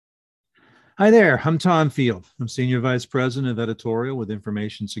Hi there, I'm Tom Field. I'm Senior Vice President of Editorial with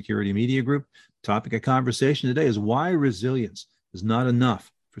Information Security Media Group. Topic of conversation today is why resilience is not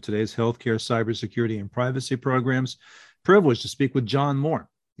enough for today's healthcare, cybersecurity, and privacy programs. Privileged to speak with John Moore.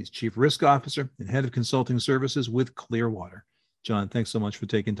 He's Chief Risk Officer and Head of Consulting Services with Clearwater. John, thanks so much for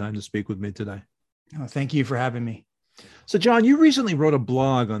taking time to speak with me today. Oh, thank you for having me. So, John, you recently wrote a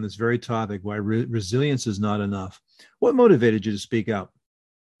blog on this very topic, why resilience is not enough. What motivated you to speak out?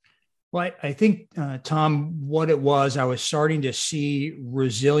 Well, I think, Tom, what it was, I was starting to see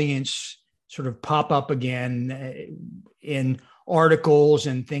resilience sort of pop up again in articles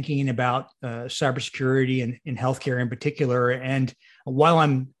and thinking about cybersecurity and in healthcare in particular. And while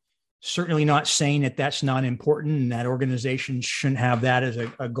I'm certainly not saying that that's not important and that organizations shouldn't have that as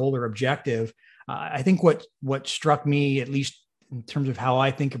a goal or objective, I think what struck me, at least in terms of how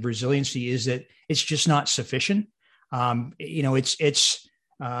I think of resiliency, is that it's just not sufficient.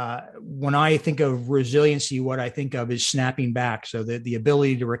 When I think of resiliency, what I think of is snapping back. So the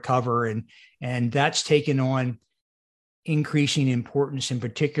ability to recover, and that's taken on increasing importance in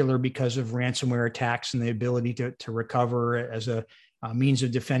particular because of ransomware attacks and the ability to recover as a means of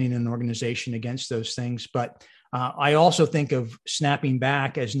defending an organization against those things. But I also think of snapping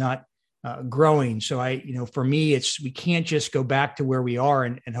back as not growing. So for me, we can't just go back to where we are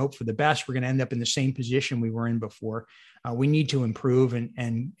and hope for the best. We're going to end up in the same position we were in before. We need to improve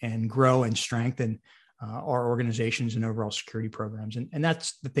and grow and strengthen our organizations and overall security programs. And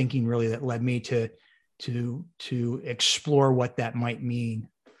that's the thinking really that led me to explore what that might mean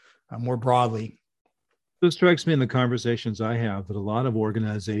more broadly. It strikes me in the conversations I have that a lot of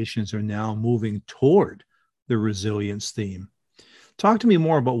organizations are now moving toward the resilience theme. Talk to me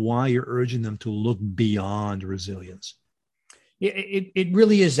more about why you're urging them to look beyond resilience. Yeah, it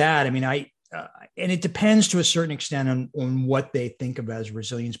really is that. I mean, and it depends to a certain extent on what they think of as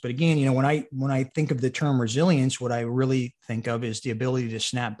resilience. But again, when I think of the term resilience, what I really think of is the ability to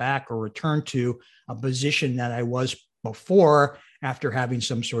snap back or return to a position that I was before after having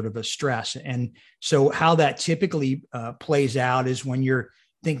some sort of a stress. And so how that typically plays out is when you're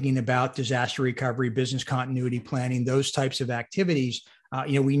thinking about disaster recovery, business continuity planning, those types of activities,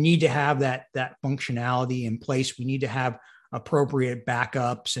 we need to have that functionality in place. We need to have appropriate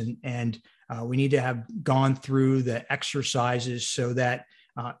backups and we need to have gone through the exercises so that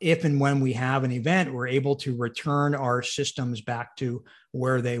if and when we have an event, we're able to return our systems back to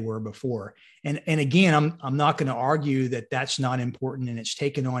where they were before. And again, I'm not going to argue that that's not important, and it's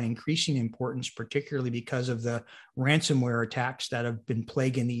taken on increasing importance, particularly because of the ransomware attacks that have been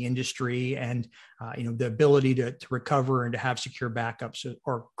plaguing the industry, and the ability to recover and to have secure backups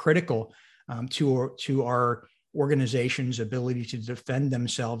are critical to our organization's ability to defend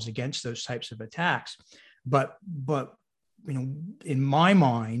themselves against those types of attacks. But in my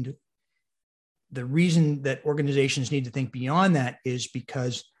mind, the reason that organizations need to think beyond that is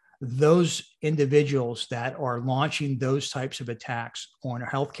because those individuals that are launching those types of attacks on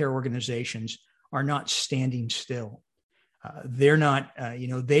healthcare organizations are not standing still. They're not,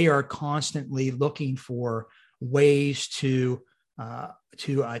 they are constantly looking for ways to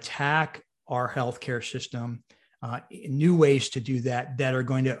attack our healthcare system, new ways to do that are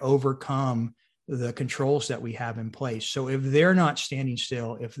going to overcome the controls that we have in place. So if they're not standing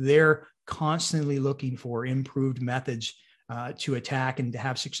still, if they're constantly looking for improved methods to attack and to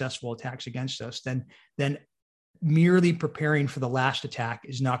have successful attacks against us, then merely preparing for the last attack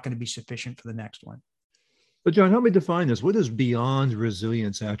is not going to be sufficient for the next one. But John, help me define this. What does beyond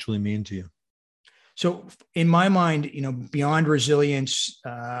resilience actually mean to you? So in my mind, beyond resilience,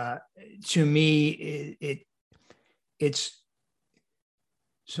 to me, it's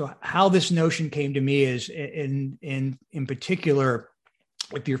so how this notion came to me is in particular,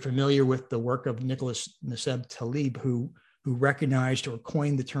 if you're familiar with the work of Nicholas Nassim Taleb, who recognized or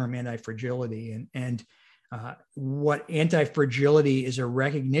coined the term anti-fragility. And what anti-fragility is a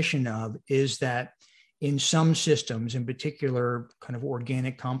recognition of is that in some systems, in particular, kind of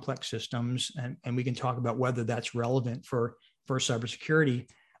organic complex systems, and we can talk about whether that's relevant for cybersecurity,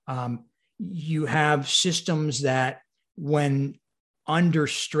 you have systems that when under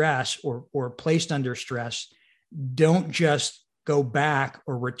stress or placed under stress, don't just go back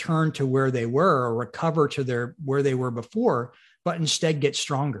or return to where they were or recover to where they were before, but instead get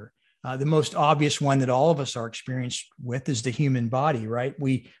stronger. The most obvious one that all of us are experienced with is the human body, right?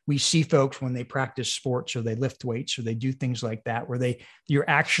 We see folks when they practice sports or they lift weights or they do things like that, where you're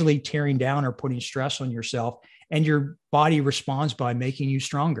actually tearing down or putting stress on yourself, and your body responds by making you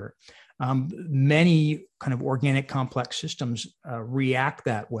stronger. Many kind of organic complex systems react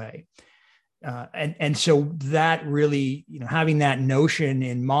that way. And so that really, having that notion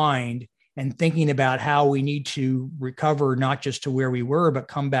in mind and thinking about how we need to recover, not just to where we were, but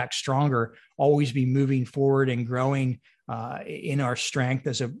come back stronger, always be moving forward and growing in our strength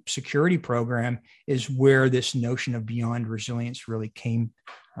as a security program, is where this notion of beyond resilience really came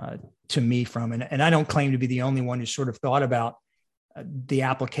to me from. And I don't claim to be the only one who sort of thought about the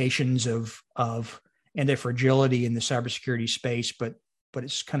applications of anti-fragility in the cybersecurity space, but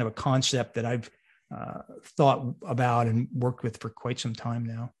it's kind of a concept that I've thought about and worked with for quite some time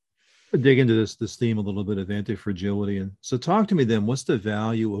now. We'll dig into this theme a little bit of anti-fragility. And so talk to me then, what's the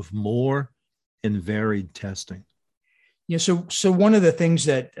value of more and varied testing? Yeah, so one of the things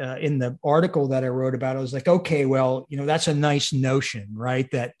that in the article that I wrote about, I was like, okay, well, that's a nice notion, right?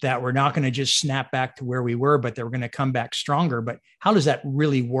 That we're not going to just snap back to where we were, but that we're going to come back stronger. But how does that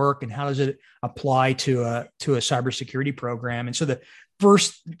really work, and how does it apply to a cybersecurity program? And so the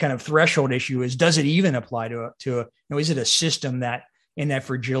first kind of threshold issue is, does it even apply to is it a system that in that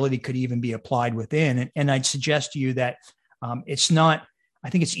fragility could even be applied within? And I'd suggest to you that it's not. I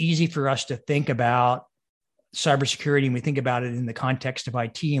think it's easy for us to think about cybersecurity, and we think about it in the context of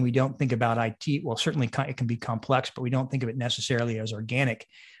IT, and we don't think about IT. Well, certainly it can be complex, but we don't think of it necessarily as organic.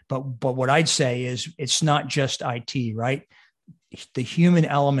 But what I'd say is, it's not just IT, right? The human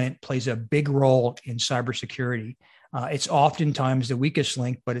element plays a big role in cybersecurity. It's oftentimes the weakest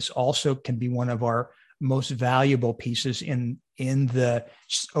link, but it's also can be one of our most valuable pieces in the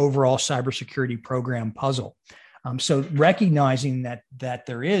overall cybersecurity program puzzle. So recognizing that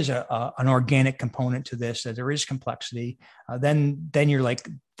there is an organic component to this, that there is complexity, then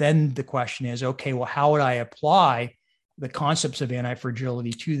the question is, okay, well, how would I apply the concepts of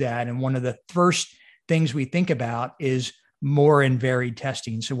anti-fragility to that? And one of the first things we think about is more and varied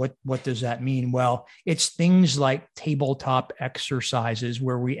testing. So what does that mean? Well, it's things like tabletop exercises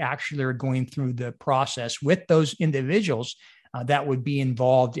where we actually are going through the process with those individuals that would be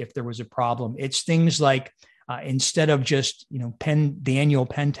involved if there was a problem. It's things like instead of just the annual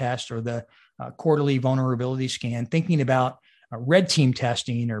pen test or the quarterly vulnerability scan, thinking about red team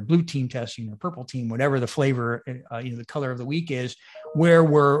testing or blue team testing or purple team, whatever the flavor, the color of the week is, where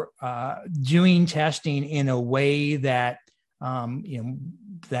we're doing testing in a way that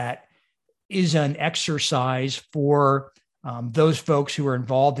that is an exercise for those folks who are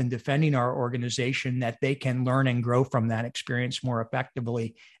involved in defending our organization, that they can learn and grow from that experience more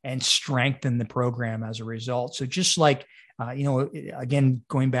effectively and strengthen the program as a result. So just like, again,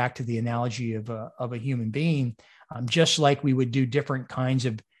 going back to the analogy of a human being, just like we would do different kinds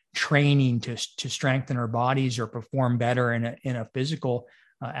of training to strengthen our bodies or perform better in a physical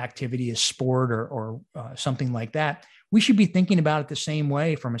activity, a sport or something like that, we should be thinking about it the same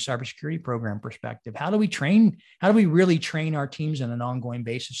way from a cybersecurity program perspective. How do we really train our teams on an ongoing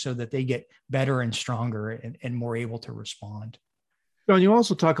basis so that they get better and stronger and more able to respond? John, you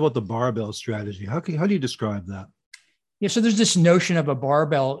also talk about the barbell strategy. How do you describe that? Yeah, so there's this notion of a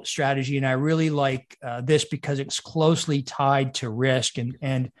barbell strategy, and I really like this because it's closely tied to risk.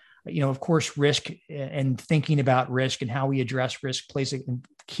 And of course, risk and thinking about risk and how we address risk plays a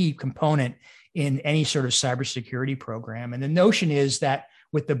key component in any sort of cybersecurity program. And the notion is that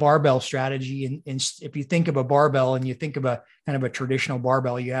with the barbell strategy, and if you think of a barbell and you think of a kind of a traditional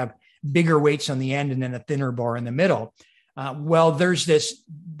barbell, you have bigger weights on the end and then a thinner bar in the middle. Well,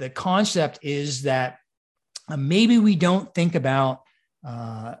 the concept is that maybe we don't think about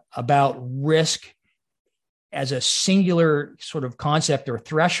risk as a singular sort of concept or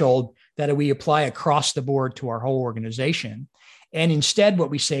threshold that we apply across the board to our whole organization. And instead, what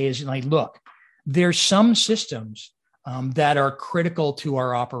we say is like, look, there's some systems that are critical to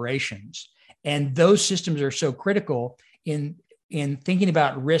our operations. And those systems are so critical in thinking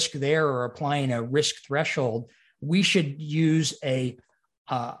about risk there or applying a risk threshold. We should use a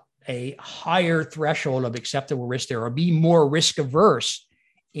higher threshold of acceptable risk there, or be more risk averse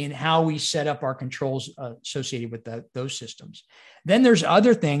in how we set up our controls associated with those systems. Then there's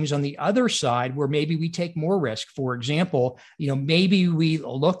other things on the other side where maybe we take more risk. For example, maybe we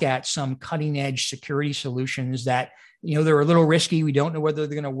look at some cutting edge security solutions that, they're a little risky. We don't know whether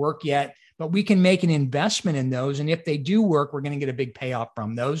they're going to work yet, but we can make an investment in those. And if they do work, we're going to get a big payoff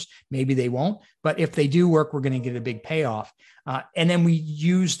from those. Maybe they won't, but if they do work, we're going to get a big payoff. And then we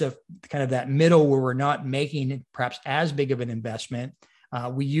use the kind of that middle where we're not making perhaps as big of an investment.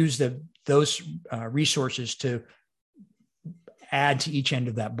 We use those resources to add to each end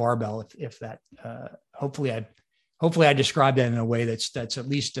of that barbell. If that, hopefully I described that in a way that's at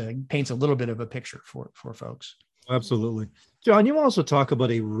least paints a little bit of a picture for folks. Absolutely. John, you also talk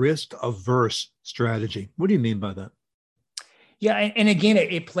about a risk averse strategy. What do you mean by that? Yeah. And again,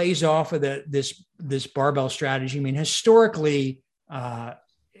 it plays off of this barbell strategy. I mean, historically,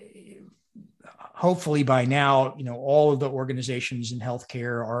 hopefully by now, all of the organizations in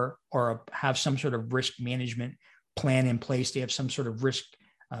healthcare have some sort of risk management plan in place. They have some sort of risk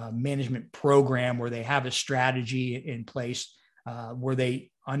management program where they have a strategy in place where they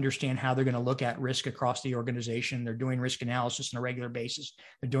understand how they're going to look at risk across the organization. They're doing risk analysis on a regular basis.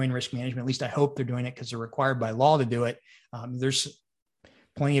 They're doing risk management. At least I hope they're doing it because they're required by law to do it. There's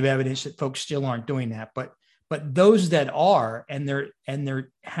plenty of evidence that folks still aren't doing that, but those that are, and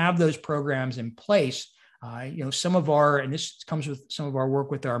they're have those programs in place, some of our, and this comes with some of our work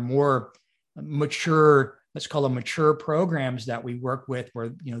with our more mature, let's call them mature programs that we work with,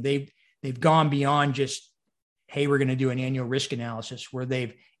 where they've gone beyond just, hey, we're going to do an annual risk analysis, where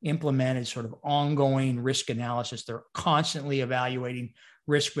they've implemented sort of ongoing risk analysis. They're constantly evaluating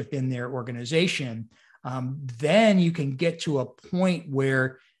risk within their organization. Then you can get to a point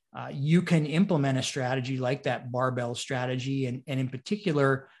where you can implement a strategy like that barbell strategy, and in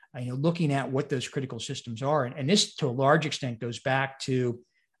particular, looking at what those critical systems are. And this, to a large extent, goes back to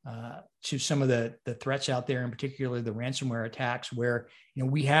some of the threats out there, in particular the ransomware attacks, where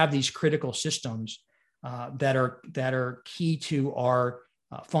we have these critical systems that are key to our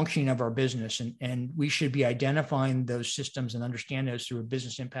functioning of our business, and we should be identifying those systems and understand those through a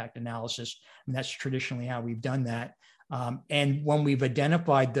business impact analysis. And that's traditionally how we've done that. And when we've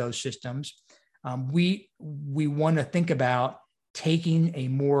identified those systems, we want to think about taking a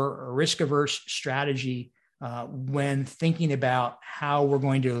more risk-averse strategy when thinking about how we're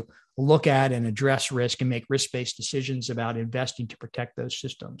going to look at and address risk and make risk-based decisions about investing to protect those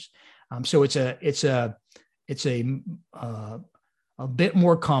systems. So it's a bit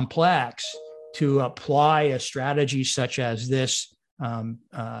more complex to apply a strategy such as this.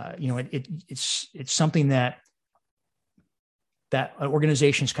 It's something that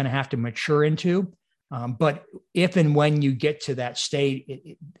organizations kind of have to mature into. But if and when you get to that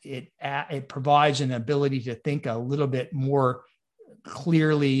state, it provides an ability to think a little bit more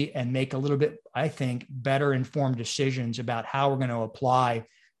clearly and make a little bit, I think, better informed decisions about how we're going to apply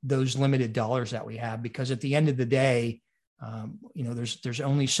those limited dollars that we have. Because at the end of the day, there's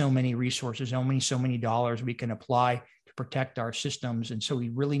only so many resources, only so many dollars we can apply to protect our systems. And so we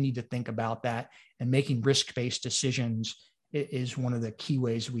really need to think about that, and making risk-based decisions is one of the key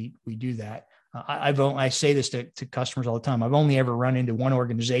ways we do that. I say this to customers all the time. I've only ever run into one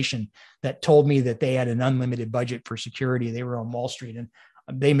organization that told me that they had an unlimited budget for security. They were on Wall Street, and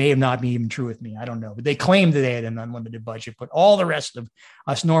they may have not been even true with me. I don't know, but they claimed that they had an unlimited budget. But all the rest of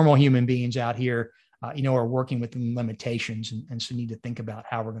us normal human beings out here, are working within limitations, and so need to think about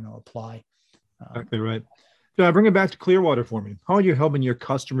how we're going to apply. Exactly right. So bring it back to Clearwater for me. How are you helping your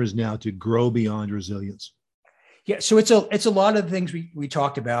customers now to grow beyond resilience? Yeah, so it's a lot of the things we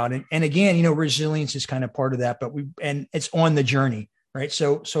talked about, and again, resilience is kind of part of that, but it's on the journey, right?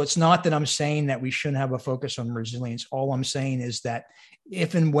 So it's not that I'm saying that we shouldn't have a focus on resilience. All I'm saying is that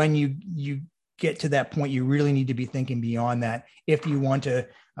if and when you get to that point, you really need to be thinking beyond that if you want to,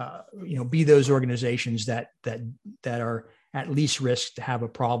 be those organizations that are at least risk to have a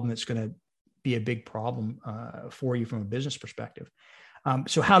problem that's going to be a big problem for you from a business perspective.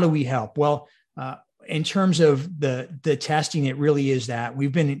 So how do we help? Well, in terms of the testing, it really is that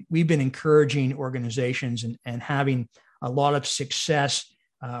we've been encouraging organizations and having a lot of success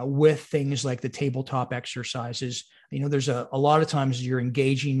with things like the tabletop exercises. There's a lot of times you're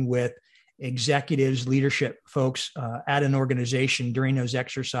engaging with executives, leadership folks at an organization during those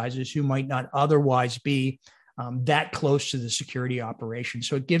exercises who might not otherwise be that close to the security operation.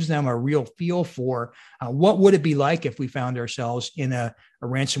 So it gives them a real feel for what would it be like if we found ourselves in a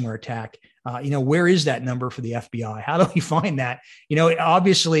ransomware attack. Where is that number for the FBI? How do we find that?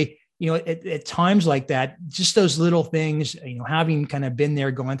 Obviously, at times like that, just those little things, having kind of been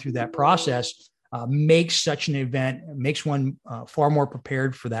there, going through that process, makes such an event, makes one far more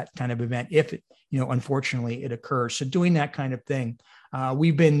prepared for that kind of event if it, unfortunately it occurs. So doing that kind of thing,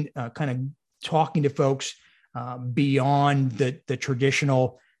 we've been kind of talking to folks beyond the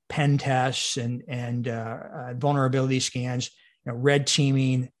traditional pen tests and vulnerability scans, red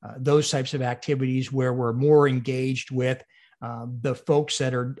teaming, those types of activities where we're more engaged with the folks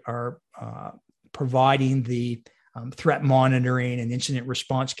that are providing the threat monitoring and incident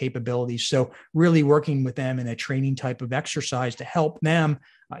response capabilities. So really working with them in a training type of exercise to help them,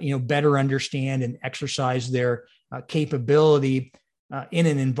 better understand and exercise their capability in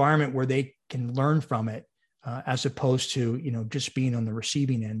an environment where they can learn from it, as opposed to, just being on the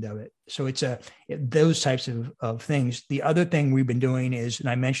receiving end of it. So it's those types of things. The other thing we've been doing is, and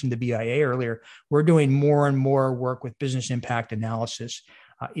I mentioned the BIA earlier, we're doing more and more work with business impact analysis.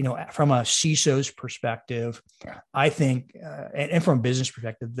 From a CISO's perspective, I think, and from a business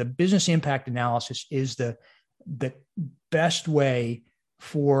perspective, the business impact analysis is the best way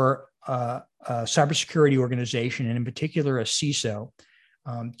for a cybersecurity organization, and in particular a CISO,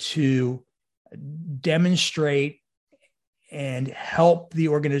 to demonstrate and help the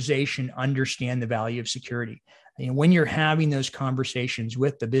organization understand the value of security. When you're having those conversations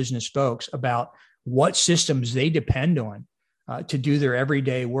with the business folks about what systems they depend on to do their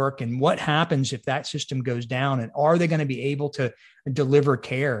everyday work, and what happens if that system goes down, and are they going to be able to deliver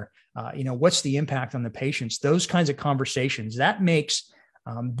care? What's the impact on the patients? Those kinds of conversations, that makes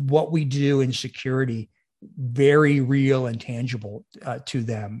what we do in security very real and tangible to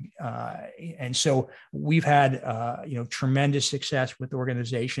them. And so we've had, tremendous success with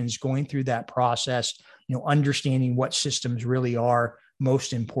organizations going through that process, understanding what systems really are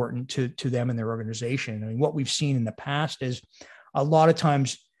most important to them and their organization. I mean, what we've seen in the past is a lot of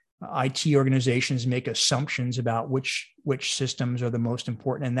times IT organizations make assumptions about which systems are the most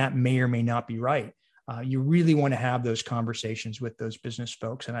important, and that may or may not be right. You really want to have those conversations with those business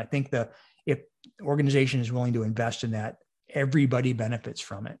folks. And I think if the organization is willing to invest in that, everybody benefits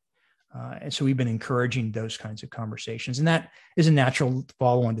from it. And so we've been encouraging those kinds of conversations. And that is a natural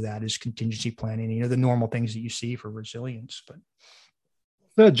follow-on to that is contingency planning, the normal things that you see for resilience.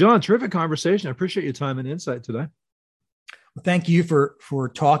 But John, terrific conversation. I appreciate your time and insight today. Well, thank you for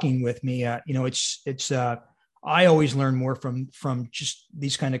talking with me. I always learn more from just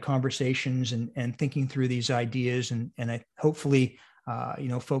these kind of conversations and thinking through these ideas, and I hopefully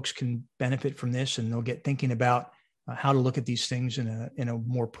folks can benefit from this, and they'll get thinking about how to look at these things in a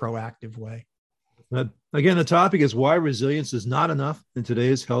more proactive way. Again, the topic is why resilience is not enough in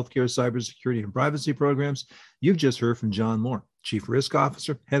today's healthcare, cybersecurity, and privacy programs. You've just heard from John Moore, Chief Risk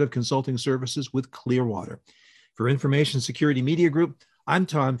Officer, Head of Consulting Services with Clearwater. For Information Security Media Group, I'm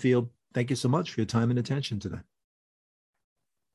Tom Field. Thank you so much for your time and attention today.